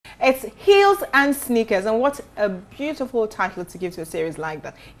It's Heels and Sneakers, and what a beautiful title to give to a series like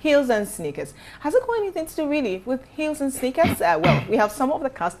that. Heels and Sneakers. Has it got anything to do really with heels and sneakers? Well, we have some of the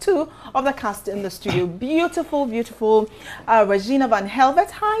cast, two of the cast in the studio. Beautiful, beautiful Regina Van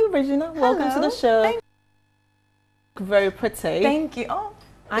Helvet. Hi, Regina. Welcome to the show. Thank Very pretty. Thank you. Oh,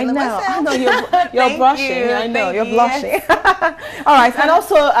 I know you're blushing. I know you're blushing. All right, and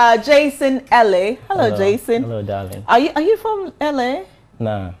also Jason LA. Hello, Jason. Hello, darling. Are you from LA?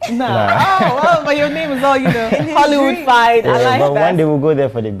 Nah. Oh, well, but your name is all, Hollywood-fied. Yeah, I like but that. one day we'll go there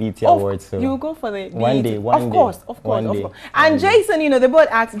for the BT Awards. So you will go for the one day. Of course. And Jason, they both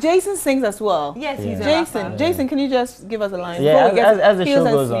act. Jason sings as well. Yes, he's a Jason. rapper. Jason, can you just give us a line? Yeah, as the show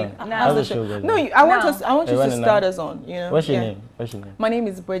goes on. As the show goes on. No, I want you to start us on. What's your name? My name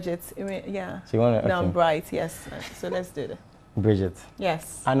is Bridget. Yeah. So you want to? No, I'm bright. Yes. So let's do that. Bridget.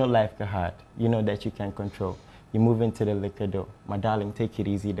 Yes. I know life get hard. You know that you can control. You move into the liquor door. My darling, take it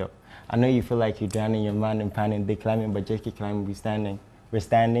easy though. I know you feel like you're drowning your man and panning. They climbing, but just keep climbing. We're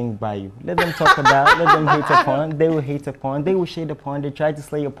standing by you. Let them talk about, let them hate upon. They will hate upon. They will shade upon. They try to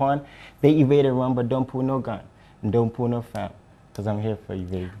slay upon. They evade and run, but don't pull no gun. And don't pull no fam. Because I'm here for you,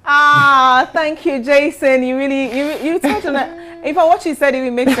 baby. Thank you, Jason. You touched on that. If I what you said,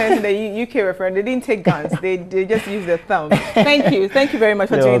 it makes sense in the UK referendum. They didn't take guns. They just used their thumb. Thank you very much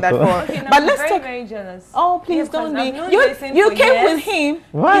for doing that for. Okay, no, but let's talk. Very jealous. Oh, please don't be. You came years. with him.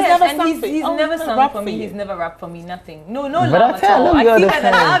 What? He's Yes, never and he's never sung for me. you. He's never rapped for me. Nothing. No But love at all. I feel like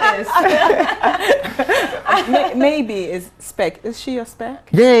an artist. Maybe is Spec. Is she your Spec?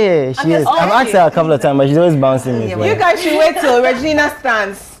 Yeah, she is. I've asked her a couple of times, but she's always bouncing me. You guys should wait till Regina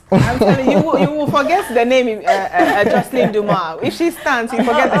stands. I'm telling you, you will forget the name Jocelyn Dumas. If she stands, you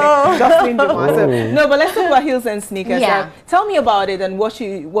forget the name Jocelyn Dumas. So, no, but let's talk about Heels and Sneakers. Yeah. Tell me about it and what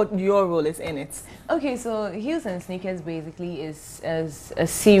your role is in it. Okay, so Heels and Sneakers basically is a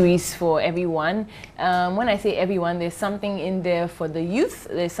series for everyone. When I say everyone, there's something in there for the youth,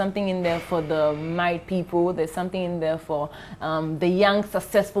 there's something in there for the married people, there's something in there for the young,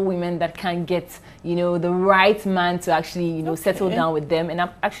 successful women that can't get, the right man to actually, settle down with them. And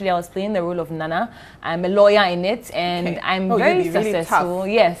I was playing the role of Nana. I'm a lawyer in it, and I'm very successful.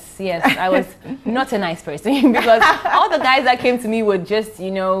 Really yes, I was not a nice person because all the guys that came to me would just,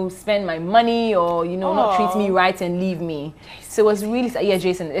 spend my money or not treat me right and leave me. So it was really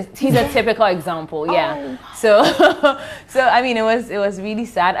Jason. He's a typical example. Yeah. So I mean, it was really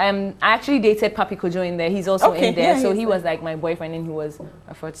sad. I actually dated Papi Kojo in there. He's also in there. So he was like my boyfriend, and he was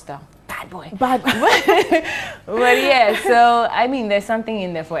a fourth star. Bad boy. But yeah. So I mean, there's something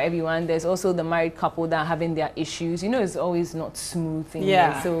in there for everyone. There's also the married couple that are having their issues. It's always not smooth. So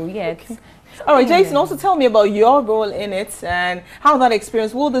yeah. All right, Jason, also tell me about your role in it and how that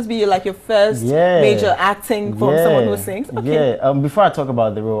experience. Will this be like your first major acting from someone who sings? Okay. Yeah. Before I talk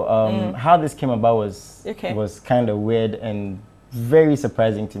about the role, how this came about was kind of weird and very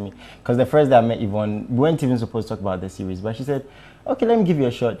surprising to me. Because the first day I met Yvonne, we weren't even supposed to talk about the series, but she said, "Okay, let me give you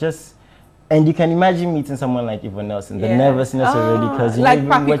a shot." And you can imagine meeting someone like Yvonne Nelson, the nervousness already, because like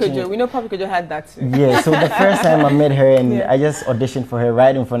Papi Kojo. We know Papi Kojo had that too. Yeah, so the first time I met her and I just auditioned for her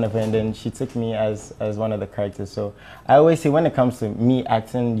right in front of her, and then she took me as one of the characters. So I always say when it comes to me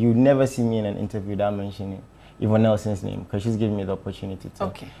acting, you never see me in an interview without mentioning Yvonne Nelson's name, because she's giving me the opportunity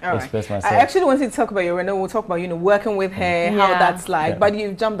to express myself. I actually wanted to talk about your role. We'll talk about working with her, how that's like. But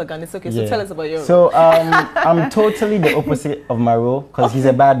you jumped the gun. It's okay. So tell us about your role. So I'm totally the opposite of my role, because he's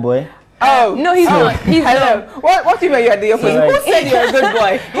a bad boy. Oh no, he's not. Hello. What do you mean you're the opposite? Who said you're a good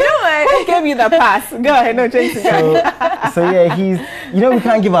boy? Who gave you the pass? Go ahead, no, Jason. So yeah, he's we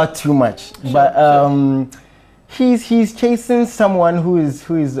can't give out too much, but he's chasing someone who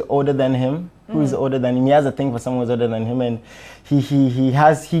is older than him. Who is older than him? He has a thing for someone who's older than him, and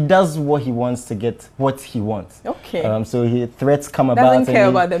he does what he wants to get what he wants. Okay. So threats come about. Doesn't care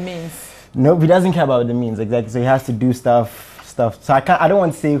about the means. No, he doesn't care about the means exactly. So he has to do stuff. So I don't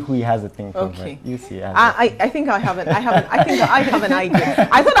want to say who he has a thing for. Okay. You see. I think I have an idea.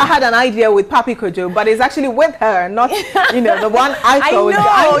 I thought I had an idea with Papi Kojo, but it's actually with her, not the one I thought.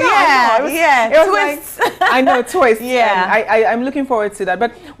 I know. Twist. I know, twist. Yeah. I'm looking forward to that.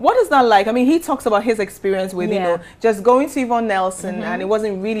 But what is that like? I mean, he talks about his experience with just going to Yvonne Nelson, and it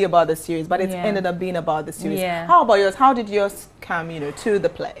wasn't really about the series, but it ended up being about the series. How about yours? How did yours come to the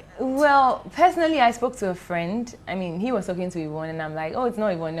play? Well, personally, I spoke to a friend. I mean, he was talking to Yvonne, and I'm like, oh, it's not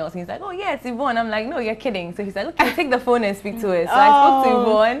Yvonne Nelson. He's like, oh, yeah, it's Yvonne. I'm like, no, you're kidding. So he's like, okay, take the phone and speak to her. So I spoke to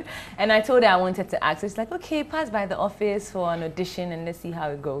Yvonne, and I told her I wanted to act. So she's like, okay, pass by the office for an audition, and let's see how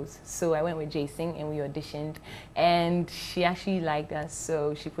it goes. So I went with Jason, and we auditioned, and she actually liked us,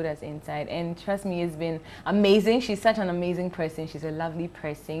 so she put us inside. And trust me, it's been amazing. She's such an amazing person. She's a lovely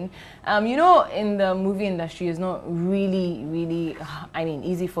person. You know, in the movie industry, it's not really, I mean,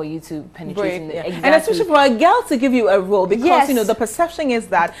 easy for you to penetrate. Exactly. And especially for a girl to give you a role, because you know the perception is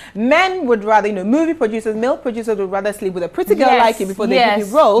that men would rather, you know, movie producers, male producers would rather sleep with a pretty girl like you before they give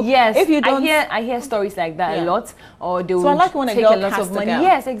you a role. Yes, if you don't, I hear stories like that a lot, or they would when take a a lot of money. girl.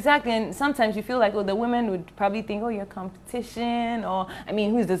 Yes, exactly. And sometimes you feel like, oh, the women would probably think, oh, you're competition, or I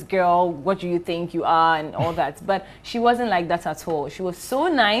mean, who's this girl? What do you think you are, and all that. But she wasn't like that at all. She was so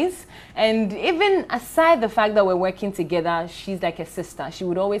nice, and even aside the fact that we're working together, she's like a sister. She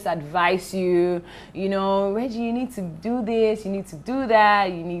would always advise you, you know, Reggie, you need to do this, you need to do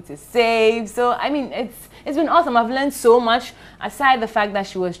that, you need to save. So I mean, it's been awesome. I've learned so much. Aside the fact that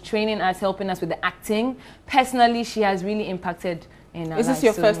she was training us, helping us with the acting, personally, she has really impacted. Is this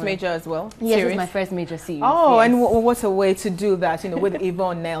your first major as well? Yes, it's my first major series. Oh, yes. And what a way to do that, you know, with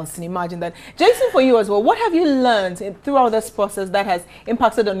Yvonne Nelson. Imagine that. Jason, for you as well, what have you learned throughout this process that has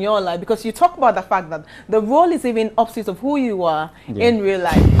impacted on your life? Because you talk about the fact that the role is even opposite of who you are in real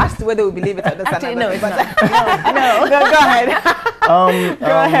life. As to whether we believe it or not. Actually, no, it's not. No, go ahead.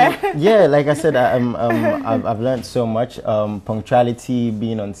 Go ahead. Yeah, like I said, I've learned so much. Punctuality,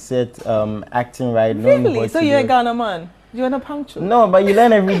 being on set, acting right. Really? So you're a Ghana man? You're not punctual? No, but you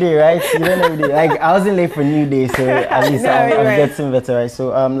learn every day, right? You learn every day. Like, I wasn't late for New Day, so at least I'm getting better, right? So,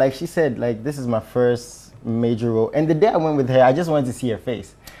 like she said, like, this is my first major role. And the day I went with her, I just wanted to see her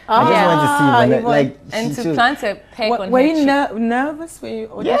face. I just wanted to see her. Like, and to plant a peck on her cheek. Were you nervous? Were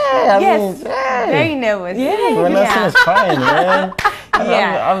you yes, very nervous. Yeah, when I was crying, man.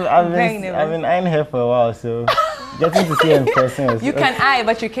 I've been eyeing her for a while, so getting to see her in person. You can eye,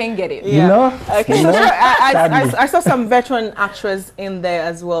 but you can't get it. You know? Okay, you so know? I saw some veteran actors in there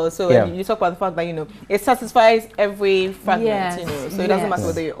as well. So you talk about the fact that, you know, it satisfies every fragment, you know, so it doesn't matter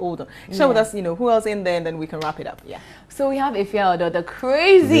whether you're older. Share with us, you know, who else in there, and then we can wrap it up. Yeah. So we have Ifya Odo, the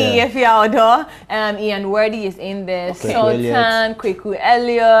crazy Ifya Odo. Ian Wordy is in there. Sultan, Kweku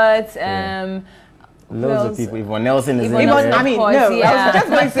Elliott. Loads of people. Yvonne Nelson is in there. I mean, I was just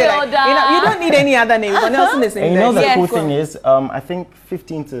going to say, like, you don't need any other name. Yvonne Nelson is in there. And you know the cool thing is, I think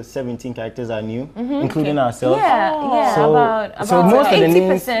 15 to 17 characters are new, including ourselves. So, about most of the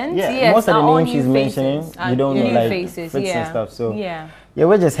names, most of the names she's mentioning, you don't know, like faces, and stuff. So yeah,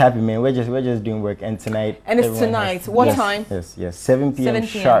 we're just happy, man. We're just doing work, and tonight. And it's tonight. What time? Yes, 7 p.m.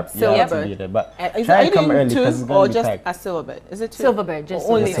 sharp. Silverbird. But try to come early because it's or going to be just packed. a Silverbird? Is it Silverbird? Just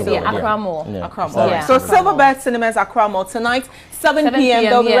only Accra Mall. Accra Mall. So Silverbird Cinemas Accra Mall tonight, 7 p.m.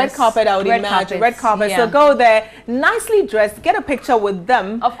 There'll be red carpet. I would imagine red carpet. So go there, nicely dressed, get a picture with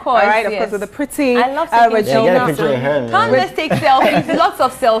them. Of course. All right. Of course, with the pretty. I love taking get a picture of her. Come, let's take selfies. Lots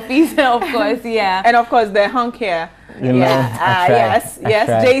of selfies, of course. Yeah. And of course, the hunk here. You know, yes,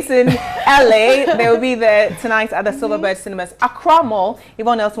 Jason, LA, they will be there tonight at the Silverbird Cinemas. Accra Mall,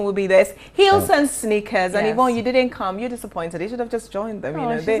 Yvonne Nelson will be there. Heels and sneakers, and Yvonne, you didn't come. You're disappointed. You should have just joined them. You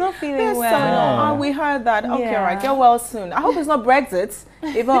know, she's not feeling well. We heard that. Okay, all right, get well soon. I hope it's not Brexit,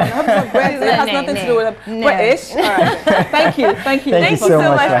 Yvonne. I hope it's not Brexit. It has nothing to do with British. All right, thank you. Thank you so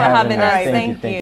much for having us. Thank you.